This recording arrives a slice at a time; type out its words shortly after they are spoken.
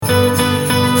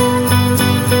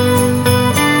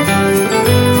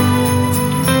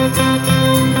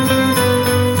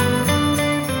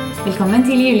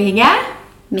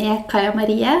med Kaja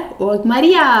Marie og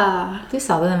Maria. Du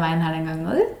sa det den veien her den gangen,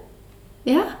 du?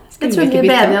 Ja, jeg tror vi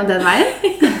ble enige om den veien.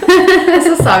 Og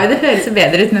så sa vi det høres jo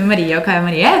bedre ut med Maria og Kaja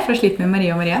Marie, for å slippe med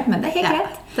Maria og Maria, men det helt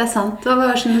greit. Det sant. Det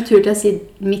var så naturlig å si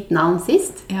mitt navn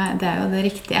sist. Ja, det jo det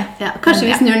riktige. Ja, kanskje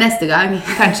vi snur neste gang.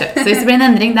 Kanskje. Så hvis det blir en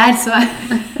endring der, så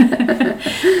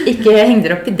ikke heng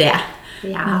dere opp I det.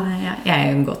 Ja. Men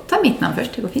jeg godt ta mitt navn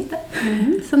først, det går fint det.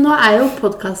 Så nå jo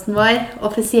podcasten vår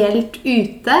offisielt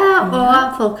ute,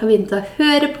 og folk har begynt å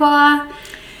høre på.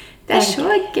 Det så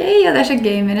gøy, og det så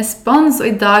gøy med respons. Og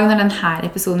I dag når denne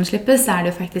episoden slippes, så det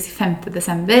jo faktisk 5.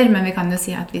 desember, men vi kan jo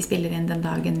si at vi spiller inn den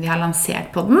dagen vi har lansert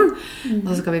på den.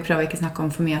 Og så skal vi prøve å ikke snakke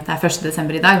om for mye at det 1.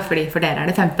 desember I dag, fordi for dere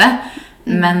det 5.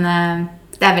 Men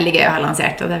det veldig gøy å ha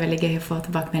lansert, og det veldig gøy å få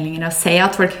tilbakemeldinger og se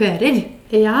at folk hører.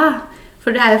 Ja,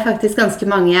 for det jo faktisk ganske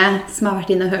mange som har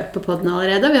vært inne og hørt på podden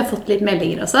allerede, og vi har fått litt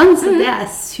meldinger og sånn, så det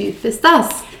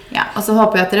superstas. Ja, og så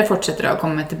håper jeg at dere fortsetter å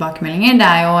komme med tilbakemeldinger.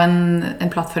 Det jo en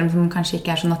plattform som kanskje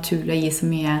ikke så naturlig å gi så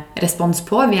mye respons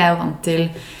på. Vi jo vant til,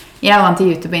 jeg vant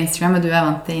til YouTube og Instagram, og du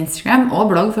vant til Instagram og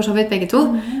blogg for så vidt begge to,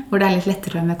 hvor det litt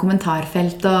lettere med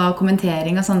kommentarfelt og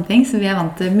kommentering og sånne ting, så vi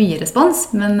vant til mye respons.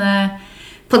 Men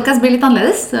podcast blir litt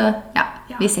annerledes, så ja,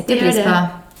 vi setter pris på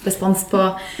respons på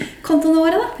kontoene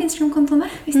våre da, på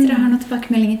Instagram-kontoene, hvis dere har noen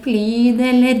tilbakemeldinger på lyd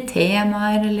eller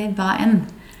temaer eller hva enn.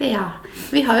 Ja,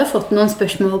 vi har jo fått noen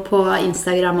spørsmål på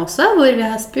Instagram også, hvor vi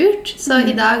har spurt, så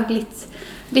I dag litt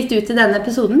ut I denne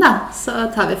episoden da, så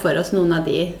tar vi for oss noen av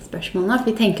de spørsmålene,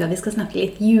 for vi tenker at vi skal snakke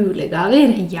litt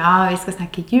julegaver. Ja, vi skal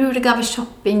snakke julegaver,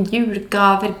 shopping,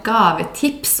 julegaver,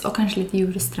 gavetips, og kanskje litt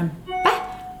julestrømpe.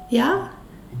 Ja,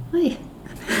 oi.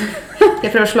 Skal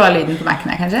jeg prøve å slå av lyden på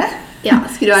Mac'en her, kanskje? Ja,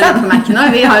 skru av lyden på Mac'en nå.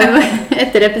 Vi har jo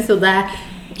etter episode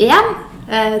 1,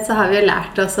 så har vi jo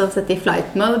lært oss å sette I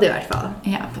flight mode I hvert fall.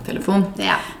 Ja, på telefon.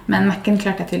 Ja. Men Mac'en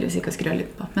klarte jeg tydeligvis ikke å skru av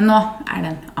lyden på. Men nå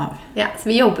den av. Ja,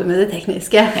 så vi jobber med det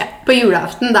tekniske. Ja. På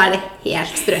julaften, da det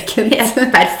helt strøkent.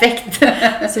 Helt perfekt.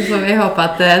 Så får vi håpe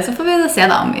at, så får vi da se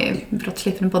da om vi brått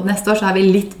slipper den på det neste år, så har vi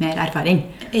litt mer erfaring.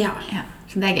 Ja.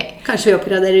 Så det gøy. Kanskje vi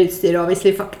oppgraderer utstyret også hvis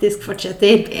vi faktisk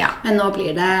fortsetter. Ja. Men nå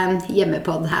blir det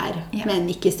hjemmepodd her, men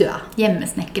ikke I stua.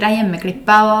 Hjemmesnekkere,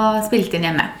 hjemmeklippa og spilt inn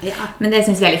hjemme. Ja. Men det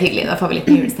synes vi litt hyggelig, da får vi litt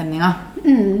julestemning også.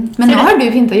 Men nå har du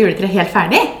pyntet juletreet helt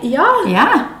ferdig. Ja. Ja.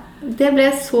 Det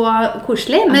ble så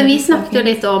koselig. Men vi snakket jo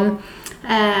litt om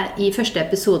I første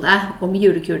episode om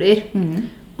julekuler.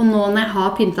 Og nå når jeg har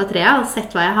pyntet treet og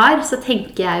sett hva jeg har, så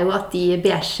tenker jeg jo at de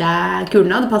beige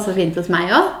kulene, det passer fint hos meg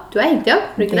også. Du har hengt de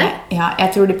opp, har du ikke det? Ja,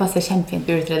 jeg tror de passer kjempefint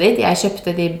på juletreet ditt. Jeg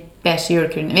kjøpte de beige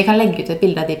julekulene. Vi kan legge ut et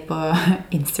bilde av de på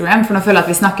Instagram, for nå føler jeg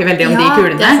at vi snakker veldig om de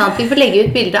kulene. Ja, det sant. Vi får legge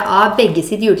ut bilde av begge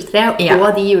sitt juletre og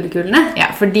de julekulene. Ja,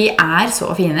 for de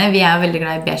så fine. Vi jo veldig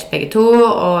glad I beige begge to,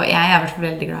 og jeg I hvert fall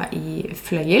veldig glad I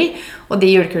fløyel. Og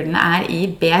de julekulene I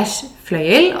beige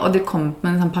fløyel, og det kommer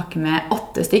med en sånn pakke med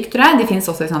 8 stykk, tror jeg. De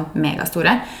finnes også I sånn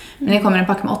megastore. Men det kommer en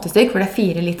pakke med 8 stykk, hvor det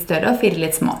 4 litt større og 4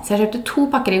 litt små. Så jeg kjøpte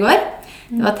 2 pakker I går.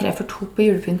 Det var 3 for 2 på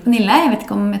julepynt på Nille. Jeg vet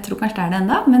ikke om, jeg tror kanskje det det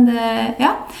enda, men det, ja.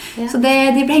 Så de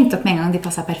ble hengt opp med en gang. De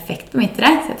passet perfekt på mitt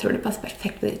tre, så jeg tror de passer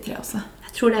perfekt på de tre også.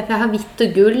 Jeg tror det, for jeg har hvitt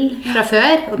og gull fra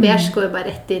før, og beige går bare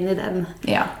rett inn I den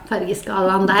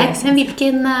fargeskalaen der. Men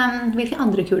hvilke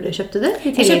andre kuler kjøpte du?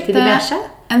 I tillegg til de beige?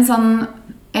 En sånn,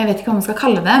 jeg vet ikke hva man skal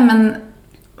kalle det, men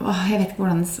jeg vet ikke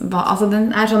hvordan den var. Altså, den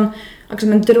sånn, akkurat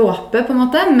som en dråpe på en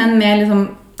måte, men med liksom,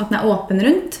 at den åpen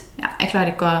rundt. Ja, jeg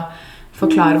klarer ikke å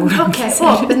forklare hvordan det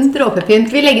ser ut. Åpen dråpepynt.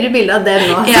 Vi legger ut bilde av det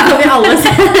nå, så får vi alle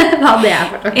se hva det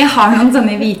for noe. Jeg har noen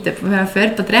sånne hvite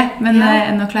før på tre, men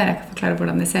nå klarer jeg ikke å forklare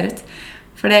hvordan de ser ut.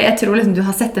 For jeg tror liksom du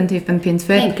har sett den typen pynt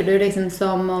før. Tenker du liksom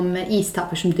som om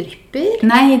istapper som drypper?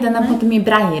 Nei, den på en måte mye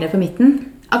breiere på midten.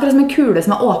 Akkurat som en kule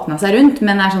som har åpnet seg rundt,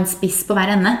 men sånn spiss på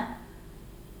hver ende.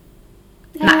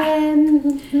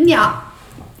 Nei. Ja.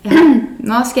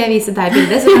 Nå skal jeg vise deg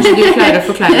bildet, så kanskje du klarer å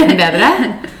forklare den bedre.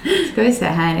 Skal vi se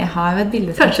her, jeg har jo et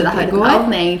bilde. Kanskje det har et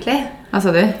navn egentlig. Hva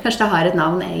sa du? Kanskje det har et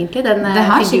navn egentlig, den det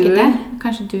har figuren. Sikkert det.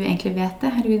 Kanskje du egentlig vet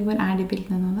det. Herregud, hvor de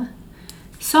bildene nå da?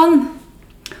 Sånn.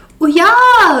 Ja,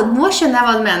 nå skjønner jeg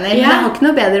hva du mener. Men jeg har ikke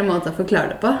noe bedre måte å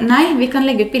forklare det på. Nei, vi kan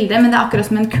legge ut bildet, men det akkurat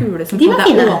som en kule som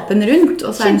er åpen rundt,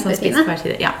 og så en sånn spiss på hver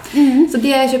side. Ja. Så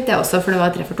de kjøpte jeg også, for det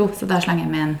var 3 for 2, så da slang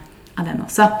jeg med en av den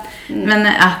også. Men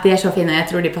de så fine, jeg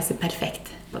tror de passer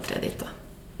perfekt på treet ditt også.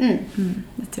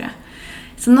 Det tror jeg.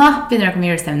 Så nå begynner det å komme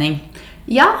julestemning.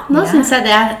 Ja, nå synes jeg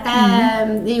det.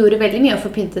 Det gjorde veldig mye å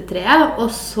få pyntet treet, og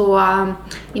så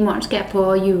I morgen skal jeg på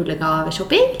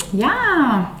julegaveshopping. Ja,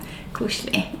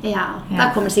 koselig. Ja,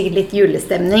 da kommer sikkert litt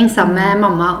julestemning sammen med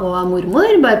mamma og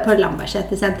mormor, bare på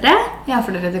Lambertseter-senteret. Ja,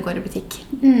 for det går I butikk.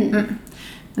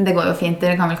 Men det går jo fint,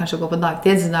 dere kan vel kanskje gå på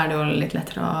dagtid, så da det jo litt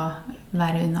lettere å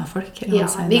være unna folk. Ja,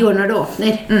 vi går når det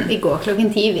åpner. Vi går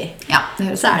 10:00 vi. Ja, det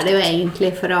høres Så det jo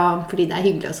egentlig fordi det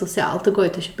hyggelig og sosialt å gå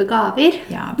ut og kjøpe gaver.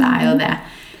 Ja, det jo det.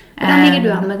 Hvordan ligger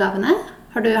du an med gavene?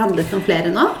 Har du handlet noen flere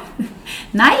nå?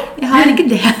 Nei, jeg har ikke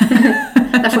det.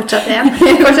 Det fortsatt en.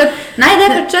 Nei, det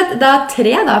fortsatt da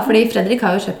 3 da, fordi Fredrik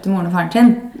har jo kjøpt til moren og faren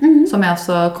sin, som jeg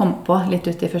også kom på litt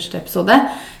ut i første episode.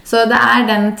 Så det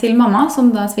den til mamma,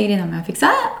 som da svigerinna mi fikk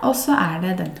seg, og så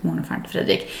det den til moren og faren til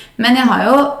Fredrik. Men jeg har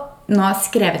jo nå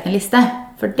skrevet en liste,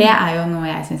 for det jo noe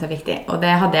jeg synes viktig, og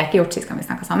det hadde jeg ikke gjort sist gang vi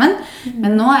snakket sammen.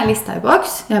 Men nå lista i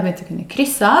boks, jeg har begynt å kunne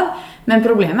krysse av, men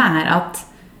problemet at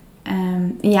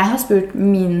jeg har spurt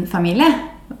min familie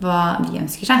hva de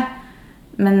ønsker seg,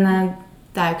 men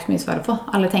det jo ikke så mye svar å få.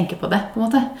 Alle tenker på det, på en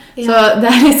måte. Ja. Så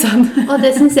det litt sånn. Og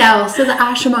det synes jeg også. Det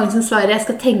så mange som svarer, jeg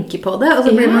skal tenke på det. Og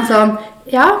så blir man sånn,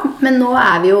 ja, men nå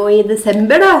vi jo i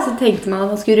desember da, så tenkte man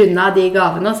at man skulle runde av de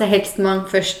gavene, så helst man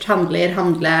først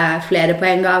handle flere på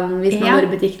en gang hvis man går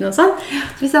i butikken og sånn.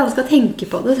 Så hvis alle skal tenke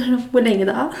på det, så hvor lenge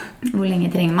da? Hvor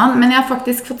lenge trenger man? Men jeg har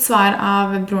faktisk fått svar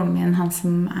av broren min, han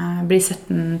som blir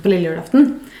 17 på lille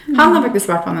julaften. Han har faktisk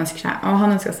svart hva han ønsker seg, og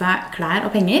han ønsker seg klær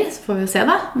og penger, så får vi jo se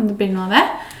da, om det blir noe av det.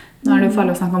 Nå det jo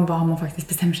farlig å snakke om hva man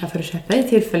faktisk bestemmer seg for å kjøpe, i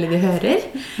tilfelle de hører.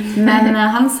 Men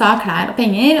han sa klær og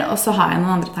penger, og så har jeg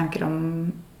noen andre tanker om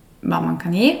hva man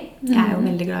kan gi. Jeg jo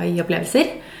veldig glad i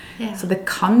opplevelser, så det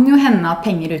kan jo hende at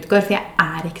penger utgår, for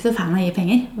jeg ikke så fan av å gi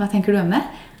penger. Hva tenker du om det?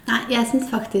 Nei, jeg synes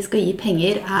faktisk å gi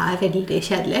penger veldig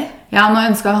kjedelig. Ja, nå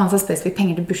ønsker han seg spesifikt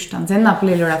penger til bursdagen sin da, på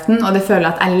lille julaften, og det føler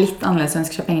jeg at litt annerledes å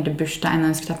ønske seg penger til bursdag enn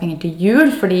å ønske seg penger til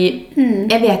jul, fordi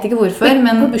jeg vet ikke hvorfor,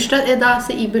 men... På bursdag,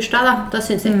 i bursdag da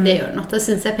synes jeg ikke det gjør noe. Da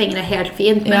synes jeg penger helt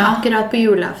fint, men akkurat på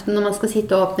julaften når man skal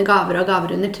sitte og åpne gaver og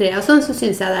gaver under tre og sånn, så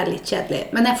synes jeg det litt kjedelig.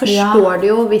 Men jeg forstår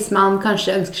det jo hvis man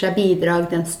kanskje ønsker seg bidrag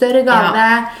til en større gave,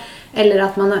 eller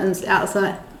at man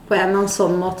ønsker... på en eller annen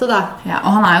sånn måte da. Ja,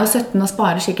 og han jo 17 og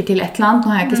sparer sikkert til et eller annet.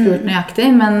 Nå har jeg ikke spurt nøyaktig,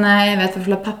 men jeg vet i hvert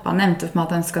fall at pappa nevnte for meg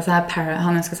at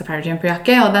han ønsket seg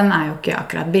Paragymp-jakke, og den jo ikke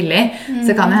akkurat billig. Så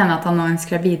det kan jo hende at han nå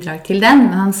ønsker bidrag til den,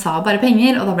 men han sa bare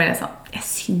penger, og da ble det sånn, jeg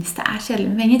synes det kjedelig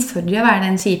med penger. Sorry å være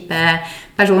den kjipe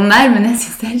personen der, men jeg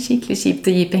synes det skikkelig kjipt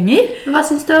å gi penger. Hva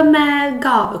synes du om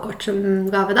gavekort som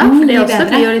gave da? For det også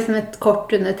blir jo liksom et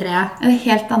kort under treet. Det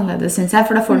helt annerledes, synes jeg,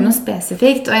 for da får du noe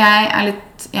spesifikt, og jeg litt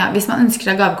hvis man ønsker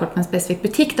seg gavekort på en spesifikk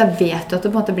butikk, da vet du at det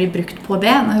på en måte blir brukt på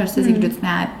det. Nå høres det sikkert ut som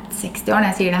jeg 60 år når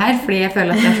jeg sier det her, fordi jeg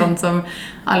føler at det sånn som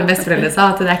alle besteforeldre sa,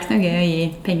 at det ikke noe gøy å gi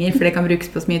penger, for det kan brukes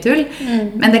på så mye tull.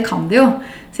 Men det kan det jo.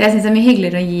 Så jeg synes det mye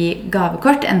hyggeligere å gi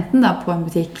gavekort, enten da på en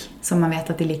butikk som man vet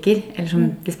at de liker, eller som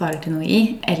de sparer til noe i,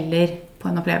 eller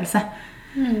på en opplevelse.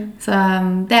 Så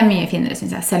det mye finere,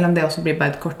 synes jeg, selv om det også blir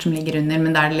bare et kort som ligger under,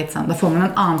 men da det litt sånn, da får man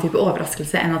en annen type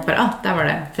overraskelse enn at bare, der var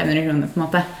det 500 kroner på en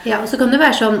måte. Ja, og så kan det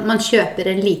være sånn, man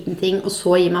kjøper en liten ting, og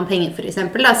så gir man penger for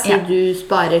eksempel, da, si du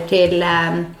sparer til,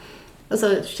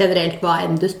 altså generelt hva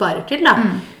enn du sparer til da,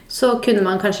 så kunne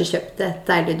man kanskje kjøpt et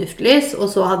deilig duftlys,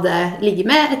 og så hadde ligget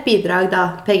med et bidrag da,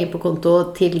 penger på konto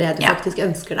til det du faktisk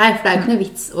ønsker deg, for det jo ikke noe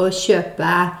vits å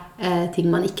kjøpe ting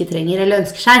man ikke trenger eller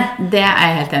ønsker seg. Det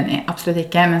jeg helt enig i, absolutt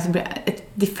ikke, men så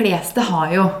de fleste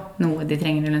har jo noe de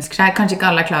trenger eller ønsker seg. Kanskje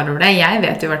ikke alle klar over det. Jeg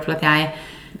vet jo i hvert fall at jeg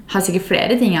har sikkert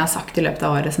flere ting jeg har sagt i løpet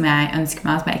av året som jeg ønsker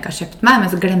meg, som jeg ikke har kjøpt meg,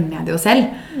 men så glemmer jeg det jo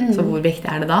selv. Så hvor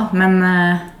viktig det da? Men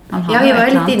man har vi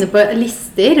var litt inne på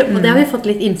lister, og det har vi fått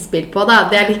litt innspill på da.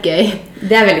 Det litt gøy.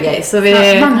 Det veldig gøy. Så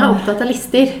mange opptatt av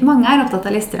lister. Mange opptatt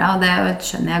av lister, ja, og det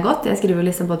skjønner jeg godt. Jeg skriver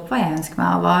lister både på hva jeg ønsker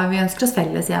meg, og hva vi ønsker oss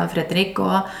felles, jeg og Fredrik,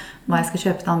 og hva jeg skal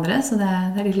kjøpe til andre, så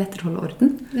det litt lettere å holde orden.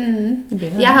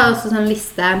 Jeg har også sånn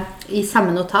liste i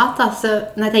samme notat, da, så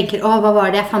når jeg tenker, hva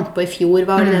var det jeg fant på i fjor,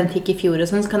 hva var det den fikk i fjor og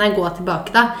sånn, så kan jeg gå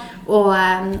tilbake da,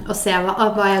 og se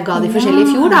hva jeg ga de forskjellige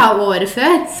i fjor da, og året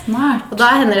før. Smart. Og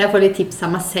da hender det jeg får litt tips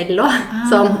av meg selv også.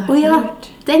 Sånn,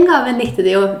 den gaven likte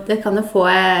de jo, det kan jo få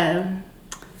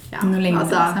noe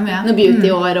lignende, noe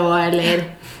beauty år også, eller...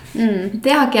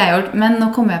 Det har ikke jeg gjort, men nå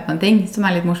kommer jeg på en ting som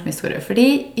litt morsom historie, fordi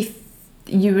i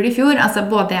jul i fjor, altså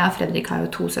både jeg og Fredrik har jo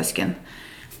 2 søsken.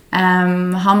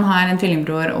 Han har en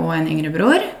tvillingbror og en yngre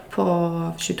bror på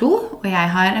 22, og jeg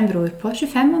har en bror på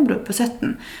 25 og en bror på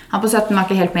 17. Han på 17 var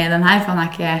ikke helt med i den her, for han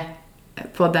ikke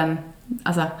på den,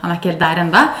 altså han ikke helt der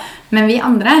enda. Men vi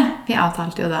andre, vi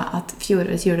avtalte jo da at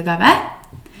fjorårets julegave,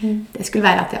 det skulle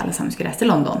være at vi alle sammen skulle reise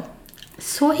til London.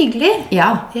 Så hyggelig!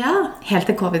 Ja, helt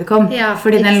til covid kom. Ja,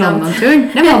 fordi den London-turen,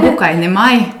 den var boka inn i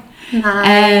mai.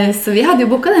 Så vi hadde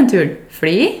jo boket den turen.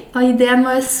 Fly. Og ideen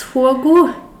var jo så god.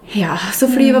 Ja, så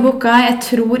fly var booka. Jeg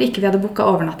tror ikke vi hadde booka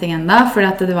overnatting enda, for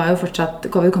det var jo fortsatt,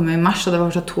 covid kom jo I mars, og det var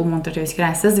fortsatt 2 måneder til vi skulle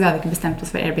reise, så vi hadde ikke bestemt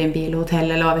oss for Airbnb eller hotell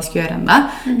eller hva vi skulle gjøre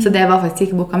enda. Så det var faktisk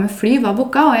ikke booka, men fly var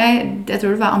booka, og jeg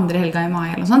tror det var andre helga I mai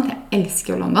eller noe sånt. Jeg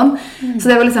elsker jo London. Så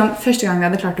det var liksom første gang vi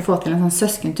hadde klart å få til en sånn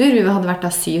søskentur. Vi hadde vært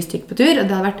da 7 stykker på tur, og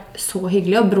det hadde vært så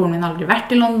hyggelig, og broren min hadde aldri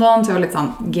vært I London, så jeg var litt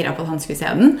sånn gira på at han skulle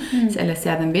se den, eller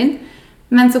se den byen.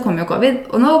 Men så kom jo covid,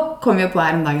 og nå kom vi jo på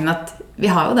her om dagen at vi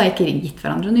har jo da ikke gitt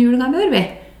hverandre noen julegaver, vi.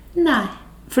 Nei.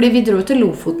 Fordi vi dro til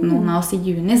Lofoten noen av oss I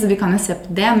juni, så vi kan jo se på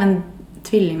det, men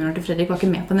tvillingen til Fredrik var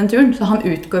ikke med på den turen, så han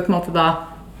utgår på en måte da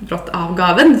brått av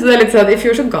gaven. Så det litt sånn, I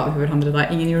fjor så ga vi hverandre da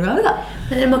ingen julegave da.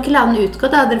 Men dere må ikke la den utgå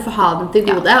da, dere får ha den til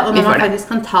gode, og når man faktisk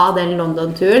kan ta den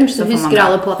London-turen, så husker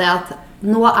alle på det at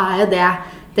nå jo det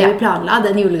vi planla,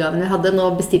 den julegaven vi hadde, nå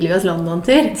bestiller vi oss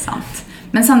London-tur. Sant.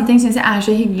 Men sånne ting synes jeg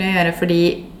så hyggelig å gjøre, fordi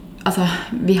altså,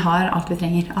 vi har alt vi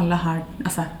trenger. Alle har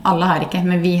ikke,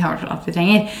 men vi har alt vi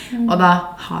trenger. Og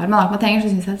da har man alt man trenger, så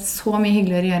synes jeg det så mye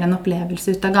hyggeligere å gjøre en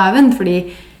opplevelse ut av gaven, fordi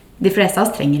de fleste av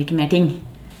oss trenger ikke mer ting.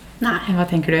 Nei. Hva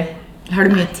tenker du? Har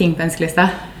du mye ting på ønskelista?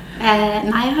 Nei,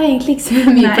 jeg har egentlig ikke så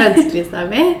mye på ønskelista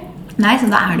mi. Nei, så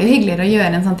da det jo hyggeligere å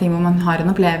gjøre en sånn ting hvor man har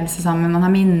en opplevelse sammen, man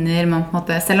har minner, man på en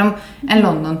måte, selv om en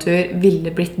London-tur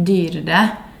ville blitt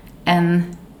dyrere enn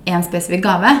en spesifikk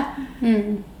gave.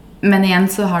 Men igjen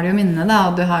så har du jo minnene da,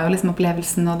 og du har jo liksom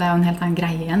opplevelsen, og det jo en helt annen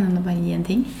greie igjen enn å bare gi en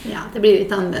ting. Ja, det blir jo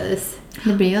litt annerledes.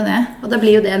 Det blir jo det. Og da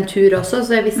blir jo det en tur også,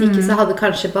 så hvis ikke så hadde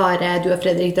kanskje bare du og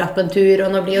Fredrik dratt på en tur, og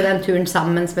nå blir jo den turen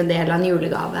sammen som en del av en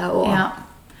julegave. Og ja.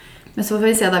 Men så får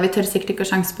vi se da, vi tør sikkert ikke å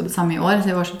sjanse på det samme I år,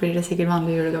 så I år så blir det sikkert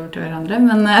vanlige julegaver til hverandre,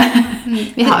 men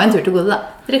vi har jo en tur til gode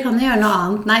da. Dere kan jo gjøre noe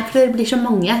annet. Nei, for det blir så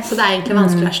mange, så det egentlig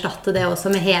vanskelig å erstatte det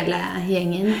også med hele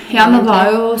gjengen. Ja, nå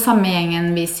var jo samme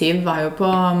gjengen, vi 7 var jo på,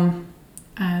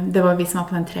 det var vi som var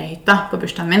på den 3-hytta på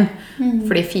bursdagen min,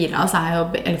 fordi 4 av oss jo,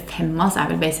 eller 5 av oss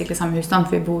vel basically samme husstand,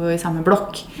 for vi bor jo I samme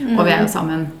blokk, og vi jo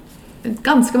sammen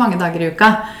ganske mange dager I uka.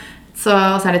 Så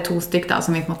det 2 stykk da,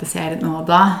 som vi på en måte ser nå og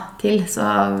da til, så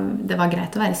det var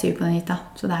greit å være 7 på den hytta.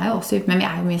 Så det jo også 7, men vi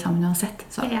jo mye sammen uansett.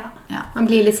 Så, ja. Man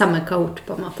blir litt samme kaort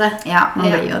på en måte. Ja, man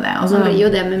blir jo det. Også, man blir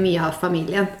jo det med mye av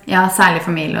familien. Ja, særlig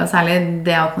familie, og særlig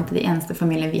det på en måte de eneste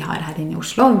familien vi har her inne I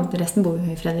Oslo. Resten bor jo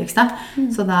I Fredrikstad.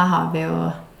 Så da har vi jo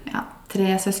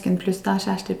 3 søsken pluss da,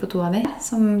 kjærester på 2 av de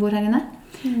som bor her inne.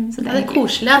 Så det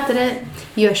koselig at dere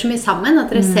gjør så mye sammen,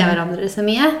 at dere ser hverandre så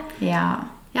mye. Ja.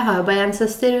 Jeg har jo bare en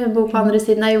søster, hun bor på andre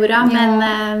siden av jorda,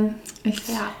 men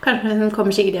kanskje hun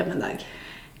kommer sikkert hjem en dag.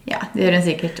 Ja, det gjør hun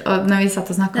sikkert. Og når vi satt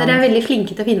og snakket om... Dere veldig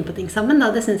flinke til å finne på ting sammen, da.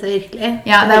 Det synes jeg virkelig.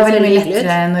 Ja, det jo veldig mye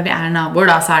lettere når vi naboer,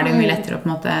 da, så det jo mye lettere å på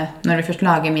en måte, når vi først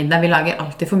lager middag, vi lager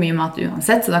alltid for mye mat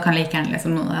uansett, så da kan like gjerne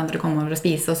liksom, noen av de andre komme over og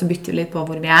spise, og så bytter vi litt på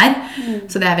hvor vi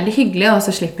Så det veldig hyggelig, og så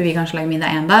slipper vi kanskje lage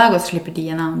middag en dag, og så slipper de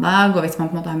en annen dag, og hvis man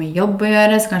på en måte har mye jobb å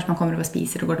gjøre, så kanskje man kommer over og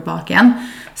spiser og går tilbake igjen.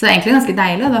 Så det egentlig ganske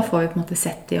deilig, og da får vi på en måte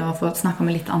sett de og få snakket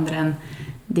med litt andre enn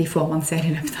de få man ser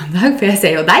I løpet av en dag, for jeg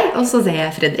ser jo deg, og så ser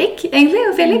jeg Fredrik, egentlig,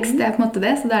 og Felix, det på en måte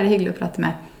det, så da det hyggelig å prate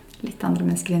med litt andre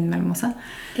mennesker innimellom også.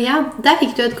 Ja, der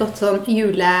fikk du et godt sånn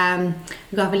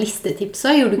julegave-listetips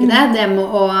også, gjorde du ikke det? Det med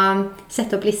å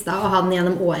sette opp lista og ha den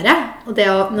gjennom året, og det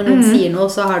å, når noen sier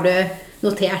noe, så har du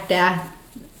notert det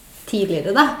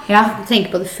tidligere da. Ja. Du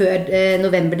tenker på det før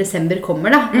november-desember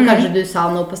kommer da, kanskje du sa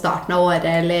noe på starten av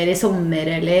året, eller I sommer,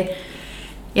 eller...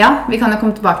 Ja, vi kan jo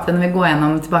komme tilbake til det når vi går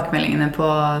gjennom tilbakemeldingene på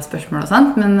spørsmål og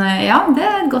sånt, men ja, det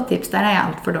et godt tips, der jeg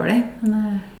alt for dårlig.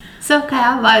 Så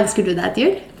Kaja, hva ønsker du deg til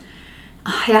jul?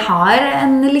 Jeg har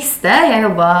en liste, jeg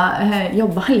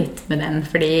jobbet litt med den,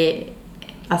 fordi,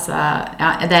 altså,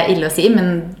 ja, det ille å si,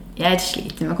 men jeg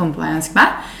sliter med å komme på hva jeg ønsker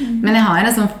meg. Men jeg har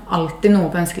liksom alltid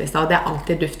noe på ønskelista, og det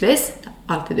alltid duftlys,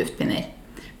 alltid duftpinner.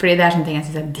 Fordi det sånne ting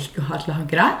jeg synes digg å ha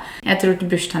lagret. Jeg tror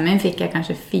til bursdagen min fikk jeg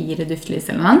kanskje 4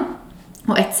 duftlys eller noe,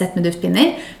 og et sett med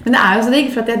duftpinner. Men det jo så digg,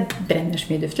 for at jeg brenner så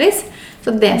mye duftlys. Så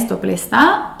det står på lista.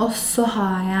 Og så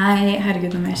har jeg,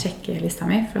 herregud, nå må jeg sjekke lista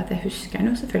mi, for at jeg husker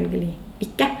den jo selvfølgelig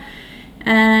ikke.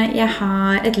 Jeg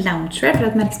har et loungewear fra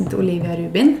et merke som heter Olivia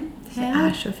Rubin. Det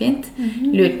så fint.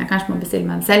 Lurer meg kanskje må bestille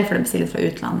meg den selv, for det bestiller fra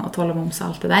utlandet og toll og moms og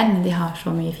alt det der. Men de har så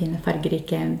mye fine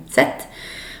fargerike sett.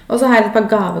 Og så har jeg et par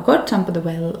gavekort, sammen på The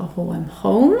Well of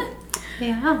Home.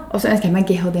 Ja. Og så ønsker jeg meg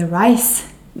GHD Rice.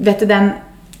 Vet du den...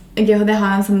 GHD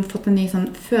har fått en ny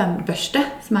fønbørste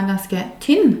som ganske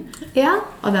tynn. Ja.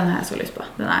 Og den har jeg så lyst på.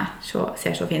 Den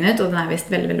ser så fin ut, og den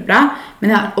vist veldig, veldig bra.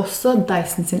 Men jeg har også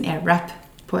Dyson sin Airwrap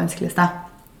på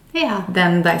ønskelista. Ja.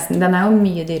 Den Dyson, den jo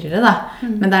mye dyrere da.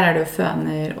 Men der det jo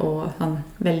føner og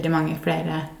veldig mange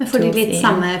flere. Men får de litt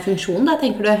samme funksjon da,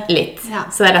 tenker du? Litt. Ja.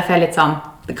 Så det derfor jeg litt sånn,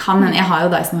 det kan hende, jeg har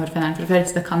jo Dyson hårføneren fra før,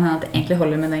 så det kan hende at det egentlig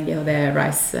holder med den GHD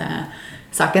Rice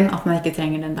saken, at man ikke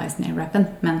trenger den Dyson Airwrapen,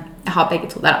 men jeg har begge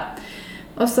to der da.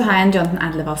 Og så har jeg en Jonathan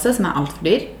Adler-vase som alt for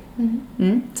dyr.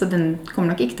 Så den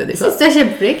kommer nok ikke til å dykke. Synes du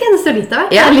kjempeflink? Det står litt av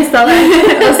hvert. Ja, litt av det.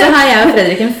 Og så har jeg og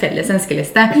Fredrik en felles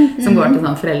ønskeliste som går til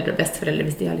sånn foreldre og besteforeldre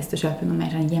hvis de har lyst til å kjøpe noe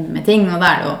mer sånn hjemmeting. Og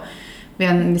da det jo,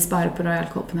 vi sparer på Royal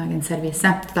Copenhagen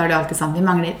servise. Da det alltid sånn, vi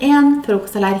mangler 1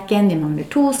 frokosttallerken, vi mangler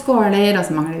 2 skåler, og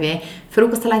så mangler vi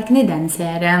frokosttallerken i den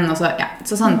serien. Og så, ja,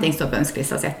 så sånne ting står på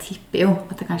ønskelista, så jeg tipper jo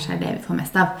at det kanskje det vi får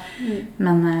mest av.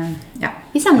 Men, ja.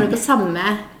 Vi samler på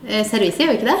samme servise, gjør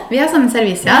vi ikke det? Vi har samme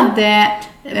servise, ja.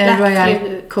 Det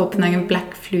Royal Copenhagen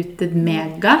Black Fluted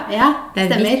Mega. Ja, det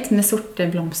stemmer. Hvitt med sorte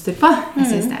blomster på.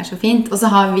 Jeg synes det så fint. Og så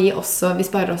har vi også, vi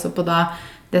sparer også på da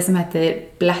det som heter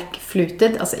Black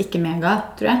Fluted, altså ikke Mega,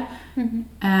 tror jeg,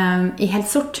 i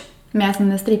helt sort, med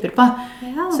sånne striper på.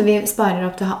 Ja. Så vi sparer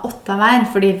opp til å ha 8 hver,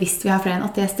 fordi hvis vi har flere enn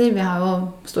 8 gjester, vi har jo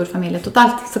stor familie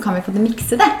totalt, så kan vi få det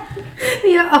mikse det.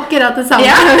 Vi gjør akkurat det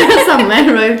samme. Samme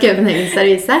Royal Copenhagen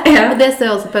servise. Og det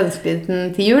står også på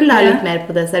ønskelisten til jul, da litt mer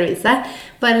på det serviset.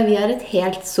 Bare vi har et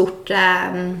helt sort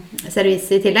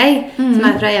servise i tillegg, som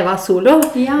fra Eva Solo.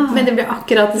 Men det blir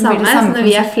akkurat det samme. Så når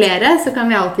vi er flere, så kan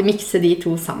vi alltid mikse de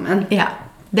to sammen. Ja,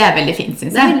 det veldig fint,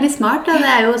 synes jeg. Det veldig smart, da.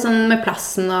 Det jo sånn med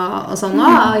plassen og sånn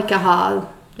også, og ikke ha,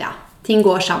 ting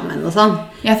går sammen og sånn.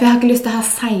 Ja, for jeg har ikke lyst til å ha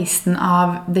 16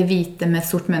 av det hvite med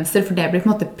sort mønster, for det blir på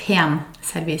en måte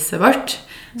penserviset vårt.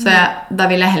 Så da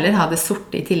vil jeg heller ha det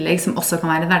sorte i tillegg, som også kan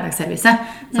være et hverdagsservise,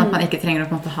 sånn at man ikke trenger å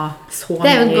på en måte ha så mye.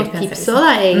 Det jo et godt tips også, da,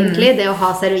 egentlig, det å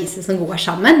ha servise som går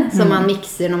sammen, som man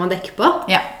mikser når man dekker på.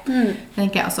 Ja, det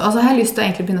tenker jeg også. Og så har jeg lyst til å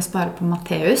egentlig begynne å spare på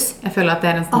Matteus. Jeg føler at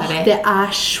det en sånn det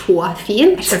så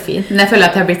fint. Så fint. Men jeg føler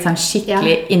at jeg har blitt sånn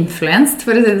skikkelig influenced,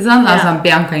 for å si det sånn. Altså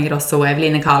Bianca Ingrosso,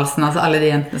 Eveline Karlsen, altså alle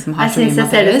de jentene som har så mye Matteus. Jeg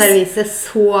synes jeg ser det servise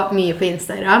så mye på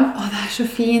Instagram. Det så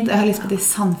fint. Jeg har lyst på de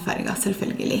sandfarga,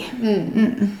 selvfølgelig.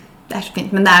 Det så fint,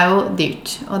 men det jo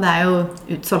dyrt, og det jo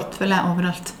utsolgt, føler jeg,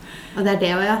 overalt. Og det det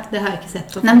også, ja. Det har jeg ikke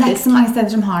sett på. Nei, men det ikke så mange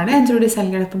steder som har det. Jeg tror de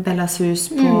selger det på Bellas Hus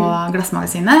på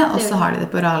Glassmagasinet, og så har de det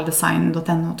på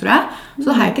realdesign.no, tror jeg.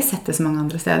 Så har jeg ikke sett det så mange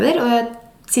andre steder,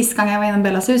 og sist gang jeg var innom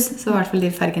Bellas Hus, så var i hvert fall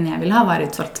de fargene jeg ville ha, var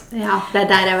utsolgt. Ja, det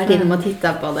der jeg har vært innom og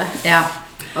tittet på det. Ja.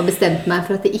 Og bestemte meg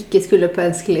for at det ikke skulle på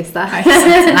ønskelista.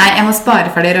 Nei, jeg må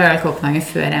spare for det Royal Copenhagen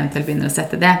før jeg eventuelt begynner å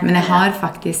sette det. Men jeg har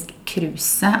faktisk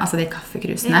kruse, altså de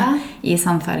kaffekrusene i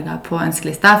sandfarga på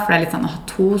ønskelista. For det litt sånn å ha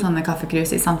 2 sånne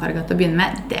kaffekrus i sandfarga til å begynne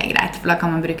med, det greit. For da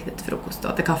kan man bruke det til frokost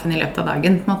og til kaffen i løpet av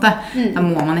dagen, på en måte. Da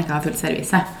må man ikke ha fullt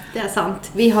servise. Det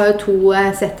sant. Vi har jo 2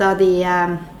 sett av de,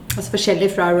 altså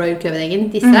forskjellige fra Royal Copenhagen,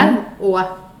 disse, og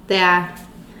det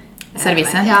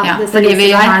servise, det fordi vi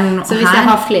har så hvis jeg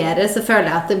har flere, så føler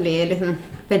jeg at det blir liksom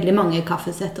veldig mange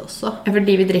kaffesett også. Ja, for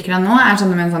de vi drikker av nå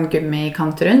sånn med en sånn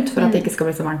gummikant rundt, for at det ikke skal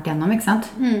bli så varmt gjennom, ikke sant?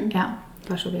 Ja,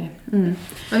 bare så vi...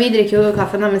 Og vi drikker jo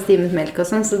kaffen med stimet melk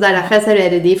og sånn, så det derfor jeg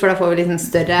serverer de, for da får vi liksom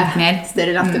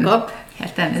større lattekopp.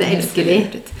 Helt enig. Så jeg elsker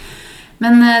de.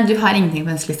 Men du har ingenting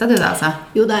på ønskelista, du da, altså?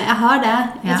 Jo da, jeg har det.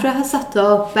 Jeg tror jeg har satt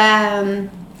opp...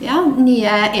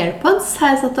 nye AirPods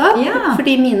har jeg satt opp,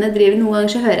 fordi mine driver noen ganger,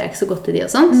 så hører jeg ikke så godt til de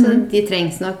og sånn, så de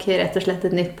trengs nok rett og slett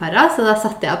et nytt par av, så da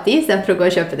satte jeg opp de, i stedet for å gå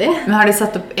og kjøpe de. Men har du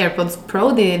satt opp AirPods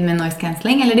Pro, de med noise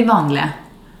cancelling, eller de vanlige?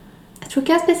 Jeg tror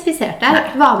ikke jeg har spesifisert det.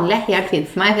 Vanlige helt fint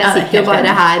for meg, for jeg sitter jo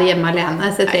bare her hjemme alene,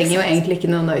 så jeg trenger jo egentlig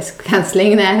ikke noe noise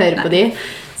cancelling når jeg hører på de.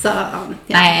 Så,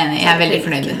 nei, jeg enig. Jeg veldig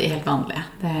fornøyd med de helt vanlige.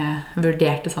 Jeg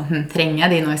vurderte sånn, trenger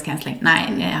jeg de noise cancelling? Nei,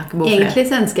 jeg har ikke behov for det. Egentlig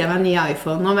så ønsker jeg meg en ny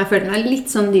iPhone nå, men jeg føler meg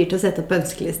litt sånn dyrt å sette opp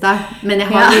ønskelista, men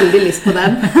jeg har veldig lyst på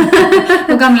den.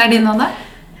 Hvor gammel din nå da?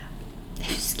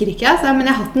 Jeg husker ikke, altså, men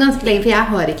jeg har hatt den ganske lenge, for jeg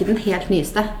har ikke den helt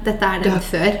nyeste. Dette den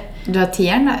før. Du har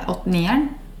 10-eren da? 8-9-eren?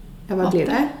 Ja, hva blir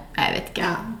det? Jeg vet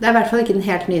ikke. Det i hvert fall ikke den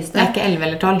helt nyeste. Det ikke 11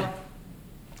 eller 12?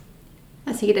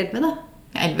 Det sikkert 11 da.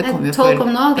 11 kom jo 12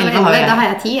 kom nå, da har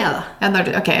jeg 10 da. Ja,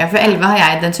 ok, for 11 har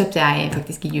jeg, den kjøpte jeg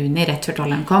faktisk i juni, rett før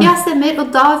 12-eren kom. Ja, stemmer,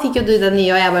 og da fikk jo du den nye,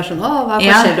 og jeg bare sånn, hva er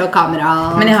forskjellig og kamera?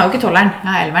 Og... Men jeg har jo ikke 12-eren, jeg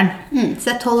har 11-eren. Så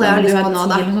 12 jeg har lyst på nå da. Så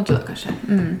du har 10 eller noe du da, kanskje.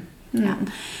 Ja.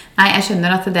 Nei, jeg skjønner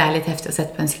at det litt heftig å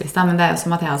sette på ønskelista, men det jo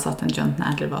som at jeg har satt en Jonathan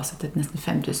Adler-vase til nesten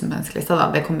 5000 på ønskelista da,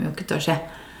 det kommer jo ikke til å skje.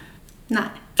 Nei.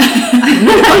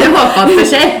 Nå kan jeg håpe at det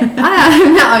skjer.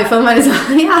 Med iPhone var det sånn,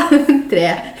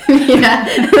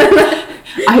 3-4.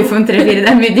 iPhone 3-4,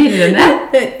 det mye dyrere enn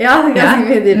det? Ja, det ganske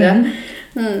mye dyrere.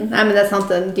 Nei, men det sant,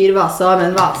 en dyr vase også,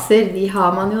 men vaser, de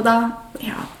har man jo da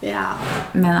Ja.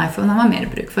 Men iPhone har man mer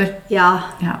bruk for. Ja,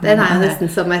 Ja, den er jo det. nesten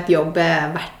som et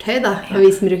jobbverktøy da. Og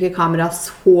vi som bruker kamera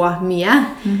så mye.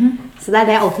 Så det er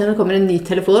det alltid når det kommer en ny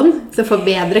telefon, så får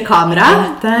bedre kamera. Jeg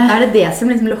vet det. Da er det det som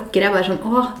liksom lokker. Jeg bare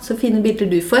sånn, så fine bilder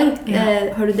du får.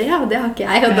 Har du det? Ja, det har ikke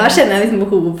jeg. Og da kjenner jeg liksom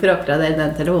behov for å oppgradere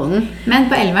den telefonen. Men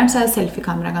på 11-eren så er jo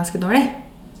selfie-kamera ganske dårlig.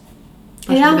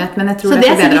 Bare så Ja. du vet, men jeg tror Så det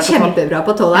er forbedret sikkert på 12. kjempebra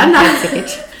på 12-eren da. Helt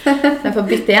sikkert. Den får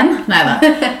bytte igjen. Neida.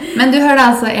 Men du hører da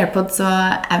altså AirPods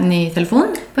og en ny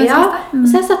telefon på en Ja, siste? og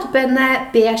så har jeg satt opp en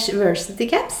beige Varsity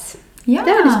caps. Ja.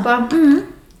 Det har jeg lyst på.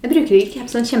 Jeg bruker ikke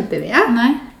caps sånn kjempemye.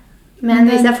 Nei. Men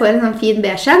hvis jeg får en sånn fin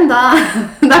beige en, da Jeg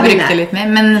begynner brukte jeg. litt mer,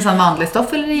 men sånn vanlig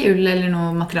stoff eller i ull eller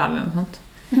noe materiale eller noe sånt?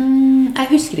 Jeg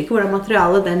husker ikke hvordan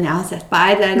materialet den jeg har sett på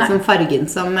er. Det er liksom fargen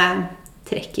som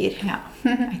trekker. Ja,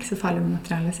 det er ikke så farlig med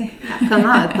materiale, si. Jeg kan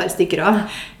ha et par stykker også.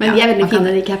 Men Ja, de er veldig man kan-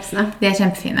 fine, de capsene. De er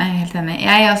kjempefine, jeg er helt enig.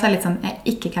 Jeg er også litt sånn, jeg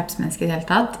er ikke capsmenneske i det hele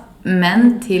tatt,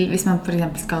 men til hvis man for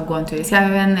eksempel skal gå en tur i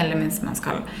skauen, eller hvis man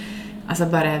skal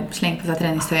bare slenge på seg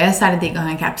treningstøyet, så er det digg å ha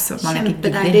en caps, så at man ikke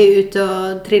gidder. Kjempedeilig ut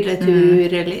og trille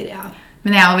tur, eller ja.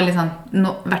 Men jeg er jo veldig sånn,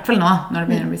 i hvert fall nå, når det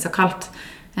begynner å bli så kaldt,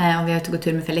 og vi er ute og går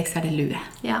tur med Felix, så er det lue.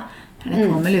 Ja, Er det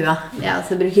på med lua? ja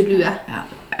så jeg bruker lue. Ja,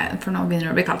 for nå begynner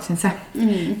det å bli kaldt, synes jeg.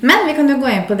 Men vi kan jo gå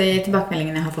inn på de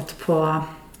tilbakemeldingene jeg har fått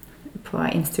på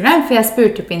Instagram, for jeg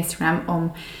spurte på Instagram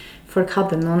om folk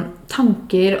hadde noen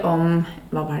tanker om,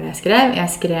 hva var det jeg skrev? Jeg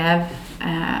skrev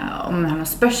om jeg har noen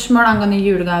spørsmål angående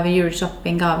julegave,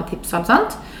 juleshopping, gavetips og alt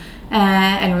sånt.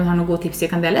 Eller om vi har noen gode tips vi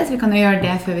kan dele, så vi kan jo gjøre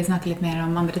det før vi snakker litt mer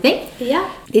om andre ting. Ja.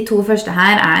 De 2 første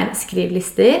her er skriv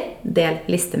lister, del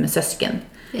liste med søsken.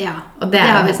 Ja, Og det er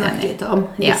har jeg vi helt snakket enig i. litt om.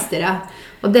 Ja. Lister, ja.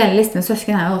 Og dele liste med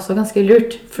søsken er jo også ganske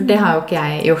lurt, for det har jo ikke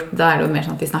jeg gjort. Da er det jo mer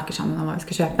sånn at vi snakker sammen om hva vi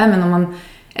skal kjøpe, men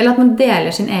eller at man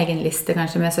deler sin egen liste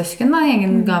kanskje med søsken, da,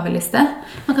 egen gaveliste.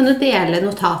 Man kan jo dele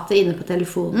notatet inne på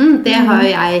telefonen. Det har jo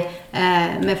jeg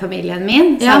med familien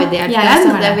min. Så Ja, har vi delt jeg også den,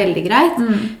 har og det er det. veldig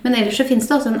greit. Men ellers så finnes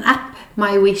det også en app,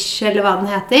 My Wish, eller hva den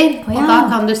heter. Å, ja. Og da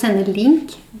kan du sende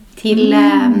link til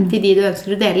de du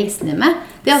ønsker å dele listene med.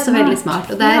 Det er også Smart. veldig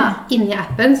smart. Og der Ja. inni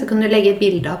appen så kan du legge et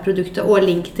bilde av produktet og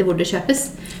link til hvor det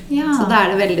kjøpes. Ja. Så da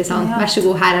er det veldig sånn, Ja. vær så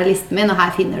god, her er listen min, og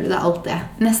her finner du det, alt det.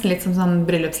 Nesten litt som sånn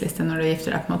bryllupsliste når du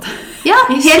gifter deg på en måte. Ja,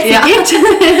 helt Ja.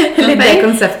 sikkert. Litt det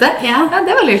konseptet. Ja.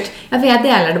 Det var lurt. Ja, for jeg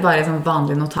deler det bare i sånn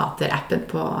vanlige notater-appen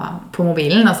på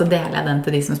mobilen, og så deler jeg den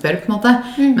til de som spør på en måte.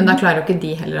 Men da klarer jo ikke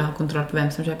de heller å ha kontroll på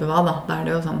hvem som kjøper hva da. Da er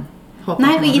det jo sånn håpet.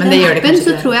 Nei, og i Men det den gjør det appen kanskje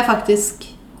så ikke. tror jeg faktisk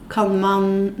kan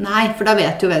man... Nei, for da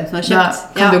vet du hvem som har Da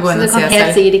kjøpt. kan du gå inn så og du kan se helt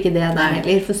selv. sikkert ikke det der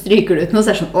heller. For stryker du ut noe, så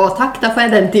er det sånn, å takk, da får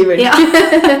jeg den tyven. Ja,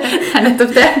 det er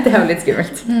nettopp det. Det er jo litt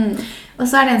skummelt. Og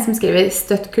så er det en som skriver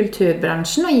støtt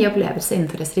kulturbransjen og gi opplevelse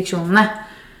innenfor restriksjonene.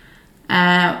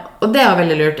 Og det er jo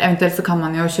veldig lurt. Eventuelt så kan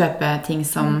man jo kjøpe ting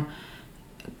som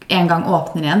en gang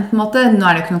åpner igjen, på en måte. Nå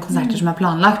er det jo ikke noen konserter som er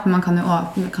planlagt, men man kan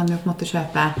jo på en måte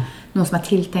kjøpe noe som er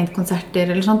tiltenkt konserter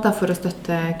eller sånt da, for å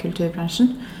støtte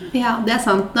kulturbransjen. Ja, det er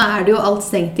sant. Nå er det jo alt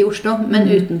stengt i Oslo, men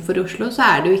utenfor Oslo så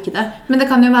er det jo ikke det. Men det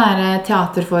kan jo være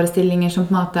teaterforestillinger som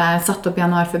på en måte er satt opp i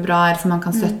januar-februar, som man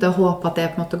kan støtte og håpe at det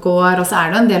på en måte går. Og så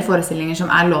er det jo en del forestillinger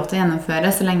som er lov til å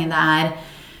gjennomføre, så lenge det er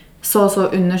så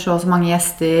under så mange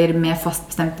gjester med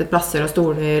fastbestemte plasser og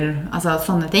stoler, altså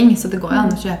sånne ting. Så det går jo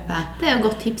an å kjøpe. Det er jo et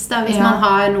godt tips da, hvis Ja. man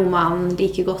har noe man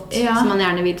liker godt, Ja. som man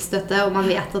gjerne vil støtte, og man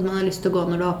vet at man har lyst til å gå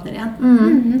når det åpner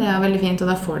igjen. Det er jo veldig fint, og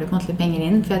da får du på en måte litt penger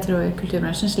inn, for jeg tror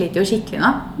kulturbransjen sliter jo skikkelig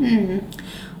nå.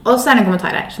 Og så er det en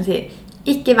kommentar her som sier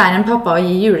ikke vær en pappa og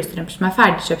gi julestrømper som er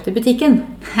ferdigkjøpt i butikken.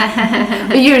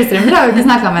 Og julestrømper har vi ikke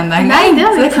snakket om enda en gang, Nei, det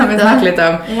har vi så det kan vi ikke snakke litt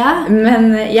om. Ja. Men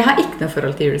jeg har ikke noe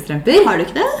forhold til julestrømper. Har du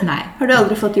ikke det? Nei. Har du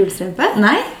aldri fått julestrømpe?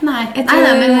 Nei. Nei. Jeg Nei,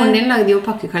 tror- men moren din lagde jo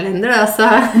pakkekalender, da, så...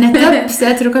 Nettopp, så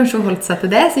jeg tror kanskje hun holdt seg til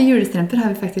det, så julestrømper har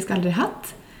vi faktisk aldri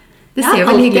hatt. Det ser jo veldig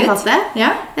alltid hyggelig hatt ut. det.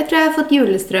 Ja. Jeg tror jeg har fått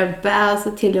julestrømpe,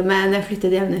 altså til og med når jeg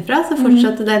flyttet hjemmefra, så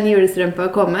fortsatte den julestrømpe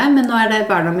å komme, men nå er det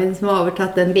barna mine som har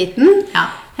overtatt den biten. Ja.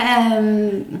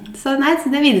 Så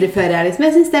det viderefører jeg liksom.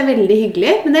 Jeg synes det er veldig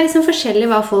hyggelig, men det er liksom forskjellig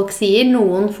hva folk sier.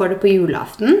 Noen får det på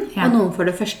julaften, Ja. og noen får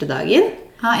det første dagen.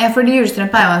 Ja, for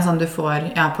julestrømpe er jo en sånn du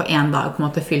får på en dag på en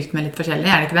måte fylt med litt forskjellig,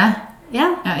 er det ikke det? Ja.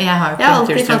 Ja, jeg har jo Jeg har ikke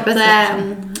alltid julestrømpe. fått,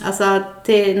 så- altså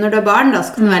når du er barn da,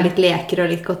 så kan det være litt leker og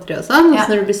litt godteri og sånn. Og Ja. så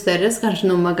når du blir større, så kanskje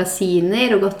noen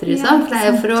magasiner og godteri og Ja, sånn. For det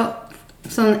er jo for å,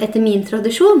 sånn etter min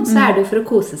tradisjon, så er det jo for å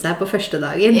kose seg på første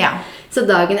dagen. Ja. Så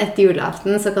dagen etter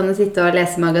julaften så kan du sitte og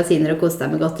lese magasiner og kose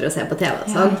deg med godteri og se på TV og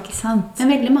Ja, sånn. ikke sant? Men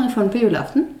veldig mange får den på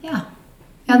julaften. Ja.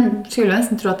 Jeg skulle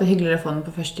nesten tro at det er hyggeligere å få den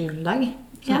på første juledag.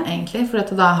 sånn, egentlig,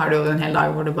 for da har du jo en hel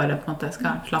dag hvor du bare på en måte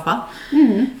skal slappe av.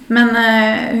 Men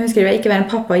hun skriver ikke være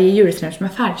en pappa og gi julestrømper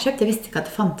som ferdigkjøpt. Jeg visste ikke at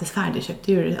det fantes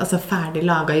altså ferdig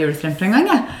laget julestrømper en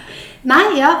gang. Nei,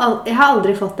 jeg har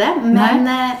aldri fått det, men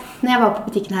når jeg var på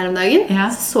butikken her om dagen,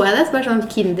 så jeg det, så bare sånn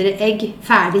kinderegg,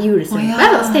 ferdig julestrømpe,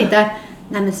 og så tenkte jeg,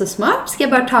 nei, men så smart, skal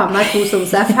jeg bare ta med meg 2 sånn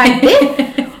så er ferdig?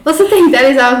 Og så tenkte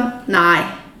jeg liksom, nei,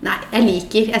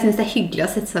 jeg synes det er hyggelig å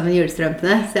sette sammen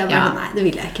julestrømpene, så jeg bare, nei, det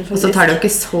vil jeg ikke. Og så tar det jo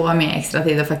ikke så mye ekstra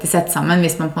tid å faktisk sette sammen,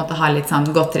 hvis man på en måte har litt sånn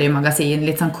godteri i magasin,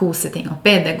 litt sånn koseting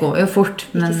oppi, det går jo fort.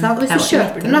 Men ikke sant? Hvis du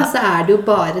kjøper den da, så er det jo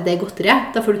bare det godteriet.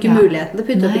 Da får du ikke muligheten til å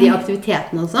putte oppi de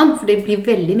aktivitetene og sånn, for det blir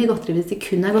veldig mye godteri hvis det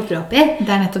kun er godteri oppi.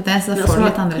 Det er nettopp det, så da får du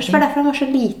litt andre ting. Kanskje var derfor den var så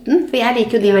liten, for jeg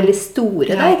liker jo de veldig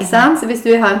store da, ikke sant? Så hvis du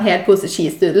vil ha en hel pose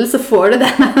skistudel, så får du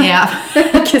den. Ja,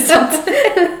 ikke sant?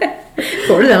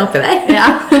 Får du den oppi der? Ja.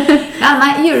 Nei,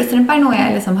 julestrømpe er noe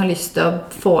jeg liksom har lyst til å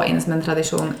få inn som en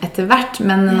tradisjon etter hvert,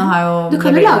 men nå har jo... Du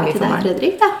kan jo lage til deg,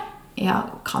 Fredrik, da. Ja,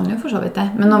 kan jo for så vidt det.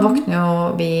 Men nå våkner jo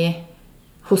vi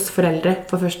hos foreldre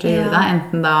for første jule da,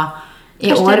 enten da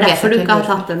i Kanskje år... det er derfor du ikke har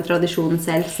tatt den tradisjonen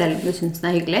selv om du synes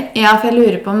den er hyggelig? Ja, for jeg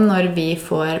lurer på om når vi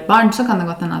får barn, så kan det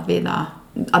godt hende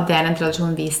at det er en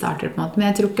tradisjon vi starter på en måte. Men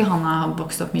jeg tror ikke han har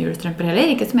vokst opp med julestrømper heller,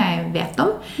 ikke som jeg vet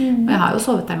om. Og jeg har jo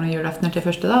sovet der noen julaftener til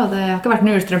første da, og det har ikke vært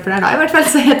noen julestrømper der da i hvert fall,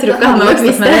 så jeg tror ikke han har vokst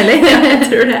opp med det heller. Jeg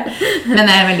tror det. Men det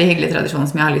er en veldig hyggelig tradisjon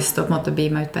som jeg har lyst til å på en måte bli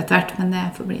meg ut på etter hvert, men det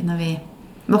får bli når vi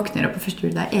våkner opp på første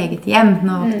jul, det er eget hjem.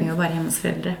 Nå våkner vi jo bare hjemme hos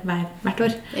foreldre hvert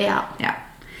år. Ja.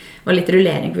 Og litt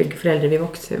rullering på hvilke foreldre vi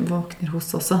våkner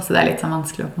hos også, så det er litt sånn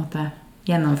vanskelig å på en måte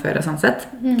gjennomføre sånn sett.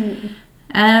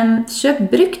 Kjøp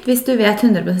brukt hvis du vet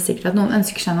 100% sikkert at noen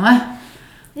ønsker seg noe.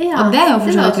 Og det er jo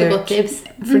for så vidt lurt.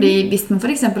 Fordi hvis man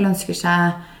for eksempel ønsker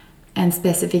seg en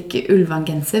spesifikk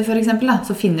Ulvan-genser for eksempel, da,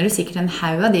 så finner du sikkert en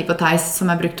haug av de på Theis som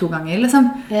er brukt 2 ganger,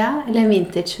 liksom. Ja, eller en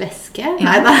vintage-veske.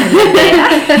 Ja,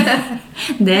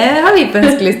 det har vi på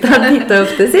ønskelista litt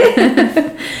ofte, si.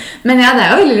 Men ja, det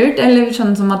er jo veldig lurt. Eller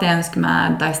sånn som at jeg ønsker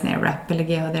meg Dyson Airwrap eller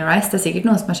GHD Rice. Det er sikkert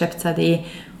noen som har kjøpt seg de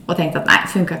og tenkt at nei,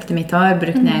 funket ikke til mitt hår,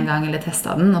 brukt den en gang eller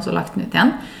testet den, og så lagt den ut igjen.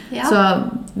 Så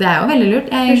det er jo veldig lurt.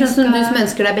 Sånn som du som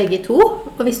ønsker deg begge 2,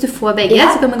 og hvis du får begge,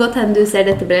 så kan det godt hende du ser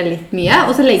dette ble litt mye,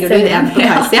 og så legger du ut en på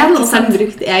Theis igjen, og så har den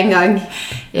brukt en gang.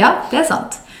 Ja, det er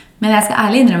sant. Men jeg skal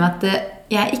ærlig innrømme at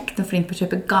jeg er ikke noe flink på å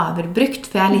kjøpe gaver brukt,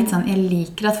 for jeg er litt sånn, jeg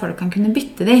liker at folk kan kunne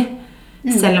bytte de.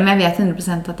 Selv om jeg vet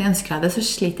 100% at de ønsker deg det, så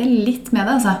sliter jeg litt med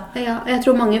det, altså. Ja, jeg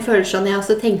tror mange føler sånn, jeg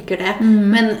også tenker det.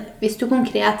 Men hvis du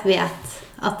konkret vet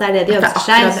at det er det de ønsker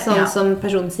seg, sånn som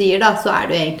personen sier da, så er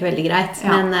det jo egentlig veldig greit.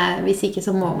 Men hvis ikke,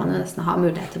 så må man jo nesten ha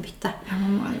mulighet til å bytte. Ja,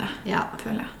 man må det. Ja,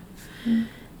 føler jeg.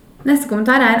 Neste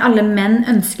kommentar er alle menn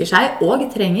ønsker seg og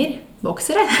trenger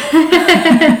boksere.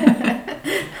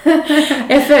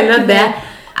 Jeg føler at det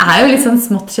er jo litt sånn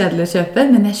smått kjedelig å kjøpe,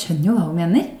 men jeg skjønner jo hva hun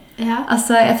mener.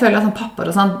 Altså, jeg føler at sånn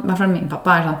pappaer og sånn, i hvert fall min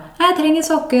pappa er sånn, jeg trenger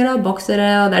sokker og boksere,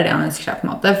 og det er det han ønsker seg på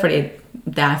en måte, fordi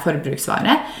det er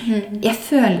forbruksvare. Jeg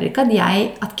føler ikke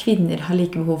at kvinner har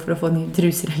like behov for å få nye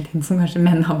truser hele tiden som kanskje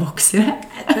menn har boksere.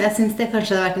 Jeg synes det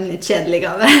kanskje hadde vært en litt kjedelig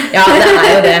gave. Ja, det er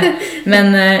jo det.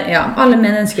 Men ja, alle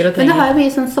menn ønsker å trenge. Men det har jo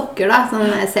mye sånn sokker da, sånn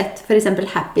jeg har sett for eksempel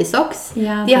Happy Socks.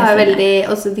 De har jo veldig,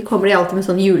 også, de kommer alltid med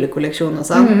sånn julekolleksjon og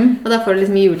sånn. Og da får du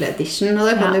liksom juleedition,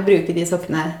 og da kan du bruke de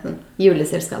sokkene sånn,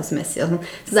 juleselskapsmessig og sånn.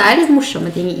 Så det er litt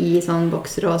morsomme ting i sånn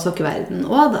bokser- og sokkeverden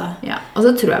også da. Ja, og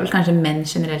så tror jeg vel kanskje menn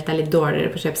generelt er litt dårligere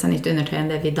på å kjøpe seg nytt undertøy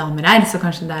enn det vi damer er, så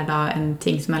kanskje det er da en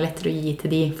ting som er lettere å gi til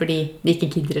de, fordi de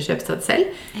ikke gidder å kjøpe seg det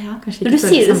selv. Ja. Når du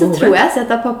sier det, så tror jeg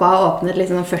at pappa har åpnet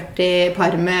liksom 40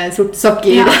 par med sorte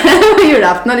sokker på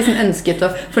julaften og liksom ønsket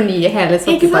å fornye hele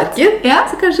sokkeparken. Ja.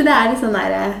 Så kanskje det er litt sånn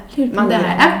der...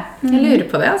 Jeg lurer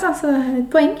på det, altså. Så et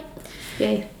poeng.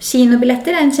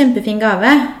 Kinobilletter er en kjempefin gave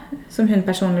som hun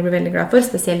personlig blir veldig glad for,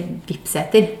 spesielt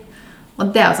VIP-seter. Og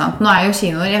det er jo sant. Nå er jo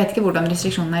kinoer, jeg vet ikke hvordan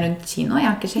restriksjonene er rundt kino, jeg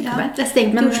har ikke sjekket det. Det er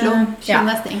stengt i Oslo.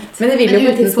 Kino er stengt. Men det vil jo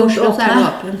på et tidspunkt åpne.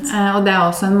 Og det er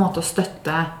også en måte å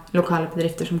støtte lokale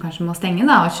bedrifter som kanskje må stenge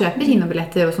da, og kjøpe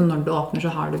kinobilletter, og så når du åpner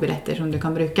så har du billetter som du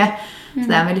kan bruke. Så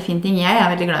det er en veldig fin ting. Jeg er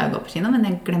veldig glad i å gå på kino, men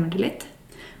jeg glemmer det litt.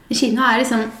 Kino er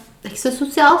liksom... Det er ikke så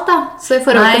sosialt da. Så i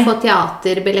forhold til å få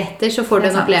teaterbilletter, så får du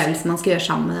en opplevelse man skal gjøre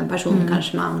sammen med den personen,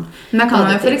 kanskje man... Men da kan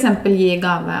man jo for eksempel gi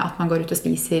gave at man går ut og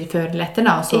spiser før eller etter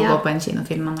da, og så gå på en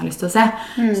kinofilm man har lyst til å se.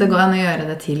 Så det går an å gjøre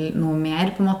det til noe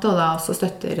mer på en måte, og da også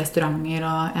støtte restauranter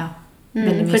og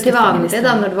veldig mye. For til vanlig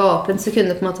da, når det var åpent, så kunne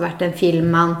det på en måte vært en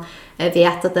film man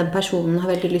vet at den personen har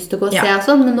veldig lyst til å gå og se og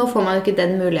sånn, men nå får man jo ikke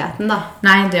den muligheten da.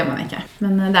 Nei, det gjør man ikke.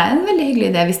 Men det en veldig hyggelig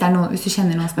idé hvis, hvis du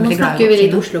kjenner noen som Nå veldig glad snakker vi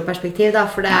litt Oslo-perspektiv da,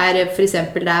 for det for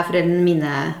eksempel der foreldrene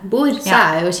mine bor, så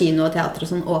jo kino og teater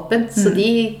og sånn åpent, så de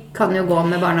kan jo gå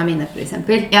med barna mine for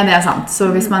eksempel. Ja, det sant. Så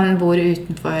hvis man bor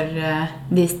utenfor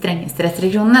de strengeste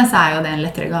restriksjonene, så jo det en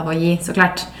lettere gave å gi, så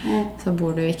klart. Så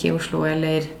bor du ikke i Oslo,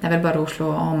 eller det vel bare Oslo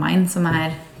og omegn som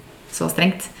så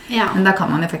strengt. Men da kan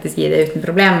man jo faktisk gi det uten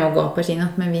problem å gå på kino,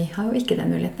 men vi har jo ikke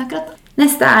den muligheten akkurat.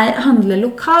 Neste handle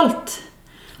lokalt.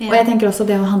 Og jeg tenker også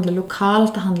det å handle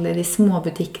lokalt, handle de små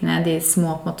butikkene, de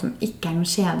små på en måte som ikke noen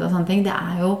kjede og sånne ting, det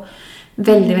jo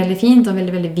veldig, veldig fint og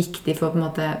veldig, veldig viktig for på en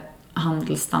måte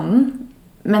handelsstanden.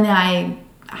 Men jeg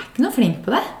ikke noe flink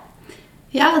på det.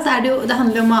 Ja, altså det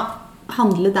handler om å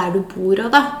handle der du bor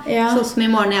også da. Sånn som i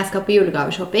morgen når jeg skal på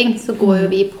julegaveshopping, så går jo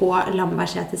vi på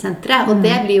Lambertseter-senteret, og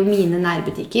det blir jo mine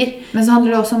nærbutikker. Men så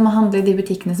handler det også om å handle i de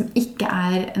butikkene som ikke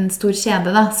en stor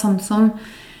kjede da, sånn som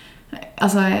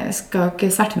altså, jeg skal jo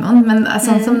ikke sverte noen, men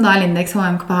sånn som da Lindex,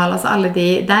 H&M, Kapahal, altså alle de,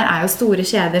 der jo store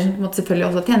kjeder som på en måte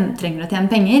selvfølgelig også trenger å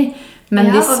tjene penger. Men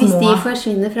de små... og hvis de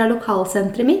forsvinner fra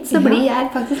lokalsentret mitt, så blir jeg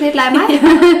faktisk litt lei meg.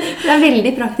 Det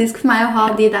veldig praktisk for meg å ha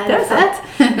de der. Det sant.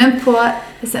 Men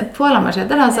på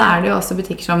Lambertseter da, så det jo også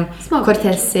butikker som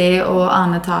Cortesi og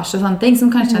Annen Etasje og sånne ting,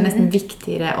 som kanskje nesten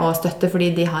viktigere å støtte,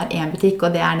 fordi de har en butikk,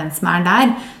 og det den som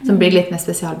der, som blir litt mer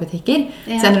spesialbutikker.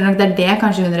 Så jeg tror nok det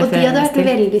kanskje hun refererer mest til. Og de hadde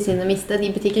vært veldig synd å miste.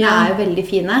 De butikkene jo veldig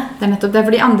fine. Det nettopp det,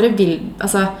 for de andre vil,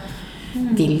 altså...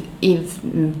 vil i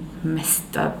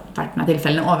mesteparten av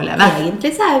tilfellene overleve. Egentlig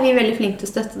så vi veldig flinke til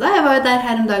å støtte det. Jeg var jo der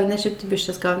her om dagen jeg kjøpte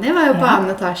bursdagsgaven. Jeg var jo på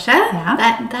Annen Etasje.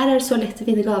 Der det så lett å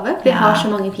finne gave. Vi har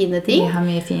så mange fine ting. Vi har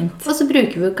mye fint. Og så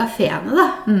bruker vi jo kaféene da.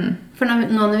 For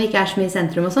nå når vi ikke så mye i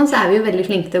sentrum og sånn, så vi jo veldig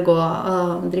flinke til å gå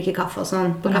og drikke kaffe og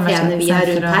sånn på kaféene vi har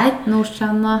rundt her.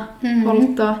 Nordstrand og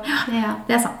Holt og... Ja,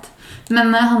 det sant.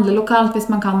 Men handle lokalt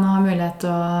hvis man kan og har mulighet,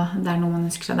 og det noe man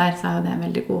ønsker seg der, så jo det en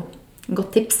veldig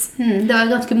godt tips. Det var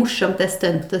ganske morsomt det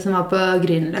stuntet som var på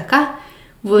Grünerløkka,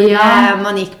 hvor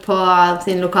man gikk på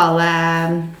sin lokale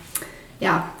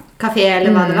kafé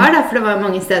eller hva det var da, for det var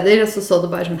mange steder, og så du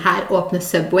bare sånn, her åpner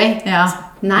Subway.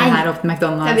 Nei, her åpner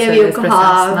McDonald's. Vi vil jo ikke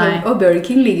ha, og Burger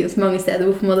King ligger jo så mange steder,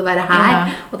 hvorfor må det være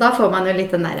her? Og da får man jo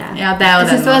litt den der, jeg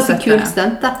synes det var så kult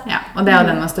stunt da. Ja, og det jo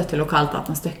den man støtter lokalt,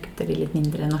 at man støtter de litt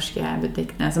mindre norske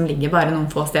butikkene, som ligger bare noen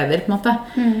få steder på en måte.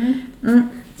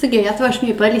 Så gøy at det var så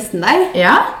mye på listen der.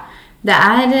 Ja, det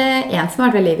en som har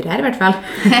vært veldig ivrig her i hvert fall,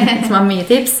 som har mye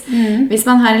tips. Hvis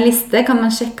man har en liste, kan man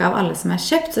sjekke av alle som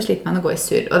kjøpt, så slipper man å gå i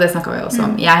surr. Og det snakket vi også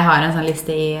om. Jeg har en sånn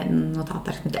liste i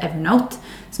notater som heter Evernote,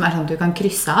 som sånn at du kan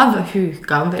krysse av,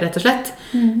 huke av rett og slett.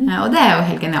 Og det jo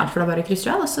helt genialt, for da bare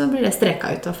krysser du av, og så blir det streket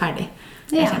ut og ferdig.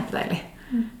 Det kjempedeilig.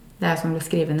 Det jo som å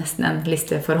skrive nesten en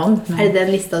liste for hånd. Men... det den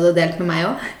lista du har delt med meg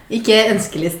også? Ikke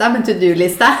ønskelista, men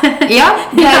to-do-lista? Ja,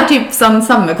 det typ sånn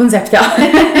samme konsept, ja.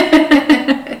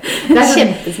 Det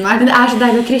kjempesmart. Men det så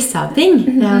deilig å krysse av ting.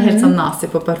 Jeg jo helt sånn nazi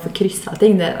på bare for å krysse av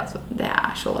ting. Det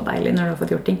så deilig når du har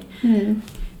fått gjort ting.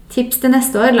 Tips til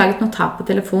neste år, lag et notat på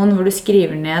telefon hvor du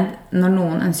skriver ned når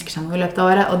noen ønsker seg noe i løpet av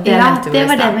året. Og det det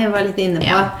var det vi var litt inne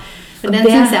på. For den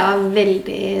synes jeg var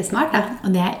veldig smart. Da.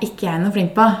 Og det ikke jeg noe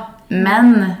flink på.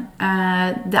 Men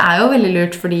det jo veldig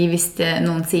lurt, fordi hvis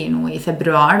noen sier noe i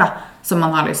februar da, som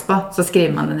man har lyst på, så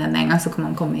skriver man det ned en gang, så kan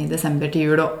man komme i desember til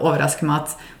jul og overraske med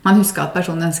at man husker at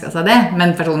personen ønsket seg det,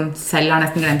 men personen selv har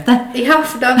nesten glemt det. Ja,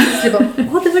 for da plutselig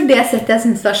på, det var det settet jeg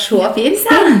synes var så fint.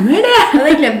 Stemmer det! Jeg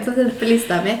hadde glemt å sette på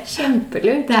lista mi.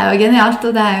 Kjempelurt. Det jo genialt,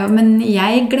 og det jo, men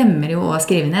jeg glemmer jo å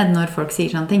skrive ned når folk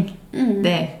sier sånne ting.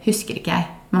 Det husker ikke jeg.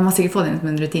 Man må sikkert få det inn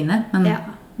som en rutine, men...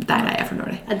 Der jeg for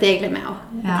dårlig. Ja, det glemmer jeg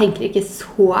også. Jeg tenker ikke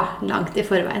så langt i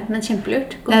forveien, men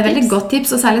kjempelurt. Det et veldig godt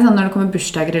tips, og særlig sånn når det kommer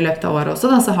bursdager i løpet av året også,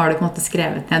 da, så har du på en måte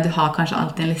skrevet ned. Du har kanskje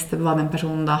alltid en liste på hva den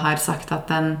personen da har sagt at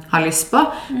den har lyst på,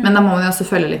 men da må man jo også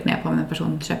følge litt med på om den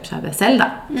personen kjøper seg det selv da.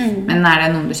 Men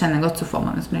det noen du kjenner godt, så får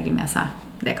man jo som regel med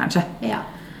seg det kanskje. Ja.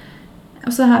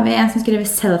 Og så har vi en som skriver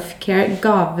self-care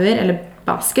gaver, eller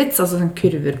baskets, altså sånn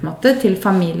kurver på en måte, til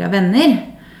familie og venner.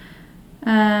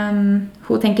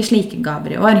 Hun tenker slike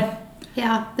gaver i år.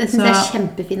 Ja, det synes jeg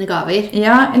kjempefine gaver.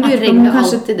 Ja, jeg lurer på om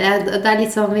kanskje til det. Det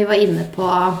litt sånn vi var inne på,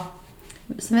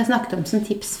 som vi har snakket om som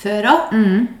tips før også.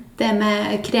 Det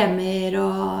med kremer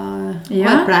og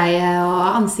hårpleie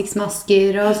og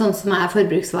ansiktsmasker og sånt som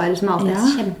forbruksvarer som alltid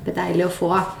kjempedeilig å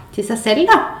få til seg selv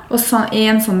da. Og så, i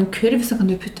en sånn kurv så kan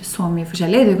du putte så mye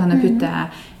forskjellig. Du kan jo putte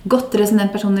godtere som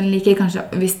den personen liker. Kanskje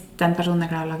hvis den personen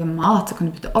klar å lage mat, så kan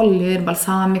du putte oljer,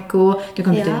 balsamico, du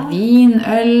kan putte vin,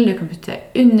 øl, du kan putte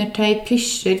undertøy,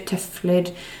 pysjer, tøfler,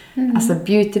 Altså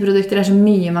beautyprodukter så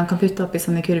mye man kan putte opp I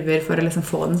sånne kurver for å liksom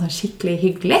få den sånn skikkelig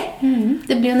hyggelig.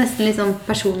 Det blir jo nesten litt sånn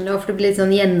personlig, for det blir litt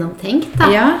sånn gjennomtenkt da.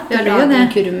 Ja, det blir jo det.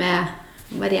 En kurv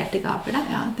med varierte gaver da.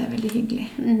 Ja, det veldig hyggelig.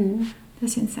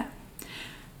 Det synes jeg.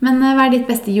 Men hva ditt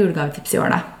beste julegavetips I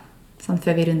år da? Sånn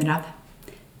før vi runder av.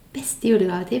 Beste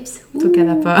julegavetips? Tok jeg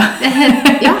det på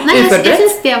ja, nei, jeg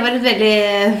synes det var et veldig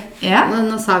ja.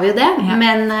 nå sa vi jo det,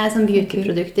 men som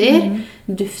beautyprodukter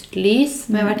duftlys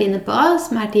som jeg har vært inne på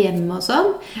som til hjemme og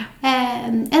sånn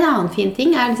en annen fin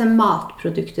ting liksom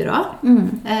matprodukter også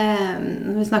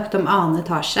vi snakket om annen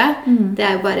etasje det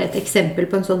jo bare et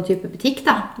eksempel på en sånn type butikk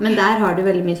da, men der har du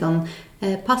veldig mye sånn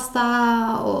pasta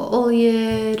og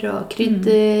oljer og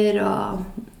krydder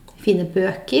og fine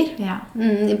bøker,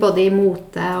 både I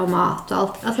mote og mat og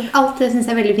alt. Altså, alt det synes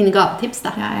jeg veldig fine gavetips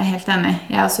da. Ja, jeg helt enig.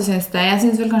 Jeg også synes det. Jeg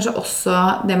synes vel kanskje også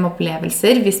det med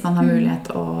opplevelser, hvis man har mulighet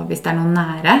og hvis det noen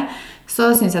nære, så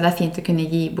synes jeg det fint å kunne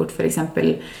gi bort for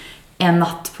eksempel en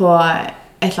natt på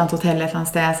et eller annet hotell et eller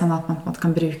annet sted, sånn at man på en måte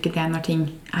kan bruke det når ting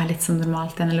litt som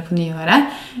normalt igjen eller på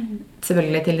nyåret.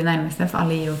 Selvfølgelig til de nærmeste, for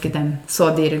alle gir jo ikke dem så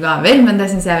dyre gaver, men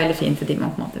det synes jeg veldig fint til de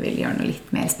man på en måte vil gjøre noe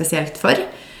litt mer spesielt for.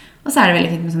 Og så det veldig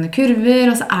fint med sånne kurver,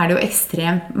 og så det jo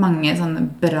ekstremt mange sånne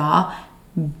bra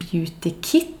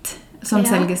beauty-kit som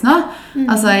selges nå.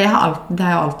 Altså, det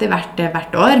har jo alltid vært det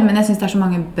hvert år, men jeg synes det så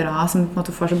mange bra som på en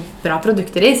måte får så bra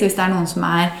produkter I, så hvis det noen som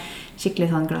skikkelig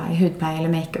sånn glad I hudpleie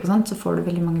eller make-up og sånt, så får du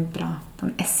veldig mange bra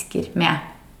sånn, esker med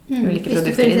ulike hvis produkter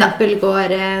du for eksempel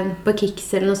går på Kicks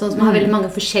eller noe sånt som har veldig mange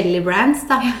forskjellige brands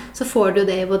da, så får du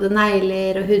det I både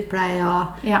negler og hudpleie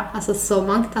og altså så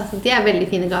mangt da, så de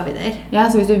veldig fine gavideer ja,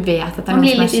 så hvis du vet at det man noen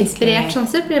blir som litt inspirert sånn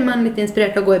så blir man litt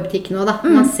inspirert av å gå I butikken også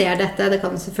da man ser dette, det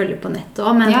kan du selvfølgelig på nett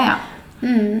også men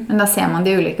men da ser man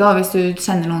de ulike, og hvis du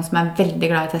kjenner noen som veldig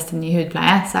glad I å teste ny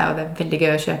hudpleie, så jo det veldig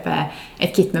gøy å kjøpe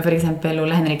et kit med for eksempel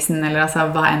Ole Henriksen, eller altså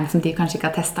hva enn som de kanskje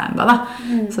ikke har testet enda da.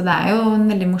 Så det jo en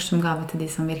veldig morsom gave til de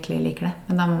som virkelig liker det.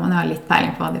 Men da må man jo ha litt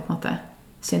peiling på hva de på en måte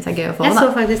synes gøy å få Jeg da.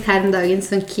 så faktisk her om dagen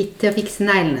sånn kit til å fikse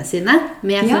neglene sine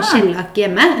med sånn skjellakk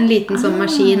hjemme, en liten sånn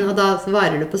maskin, og da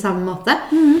varer du på samme måte.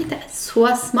 Det så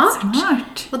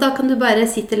smart. Og da kan du bare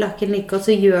sitte lakken like, og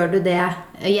så gjør du det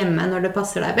hjemme når det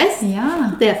passer deg best.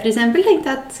 Det for eksempel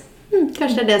tenkte jeg at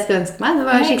kanskje det jeg skal ønske meg. Det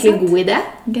var en skikkelig god idé.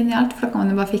 Genialt, for da kan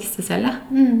man jo bare fikse det selv.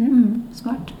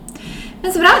 Smart. Men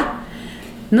så bra!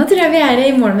 Nå tror jeg vi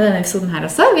I mål med denne episoden her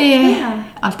også. Vi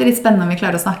alltid litt spennende om vi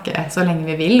klarer å snakke så lenge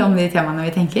vi vil om de temaene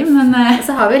vi tenker. Men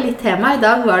så har vi litt tema. I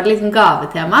dag var det liksom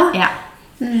gavetema. Ja.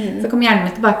 Så kom gjerne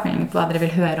med tilbakemeldinger på hva dere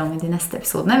vil høre om I de neste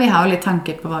episodene. Vi har jo litt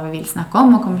tanker på hva vi vil snakke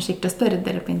om, og kommer sikkert til å spørre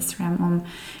dere på Instagram om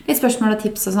litt spørsmål og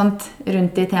tips og sånt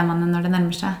rundt de temaene når det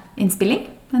nærmer seg innspilling.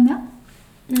 Men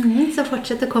Så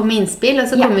fortsett å komme med innspill, og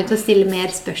så kommer vi til å stille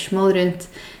mer spørsmål rundt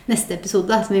neste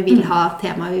episode, som vi vil ha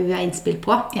tema vi vil ha innspill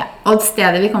på. Ja, og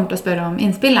stedet vi kommer til å spørre om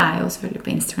innspill jo selvfølgelig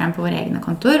på Instagram på våre egne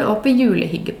kontor, og på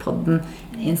Julehyggepodden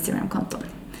Instagram-kontoen.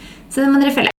 Så det må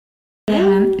dere følge. Det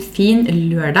en fin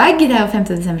lørdag. Det jo 5.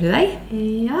 desember I dag.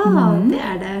 Ja,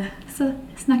 det det. Så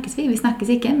snakkes vi. Vi snakkes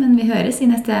ikke, men vi høres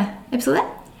I neste episode.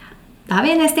 Da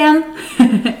vi neste igjen.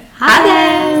 Ha det!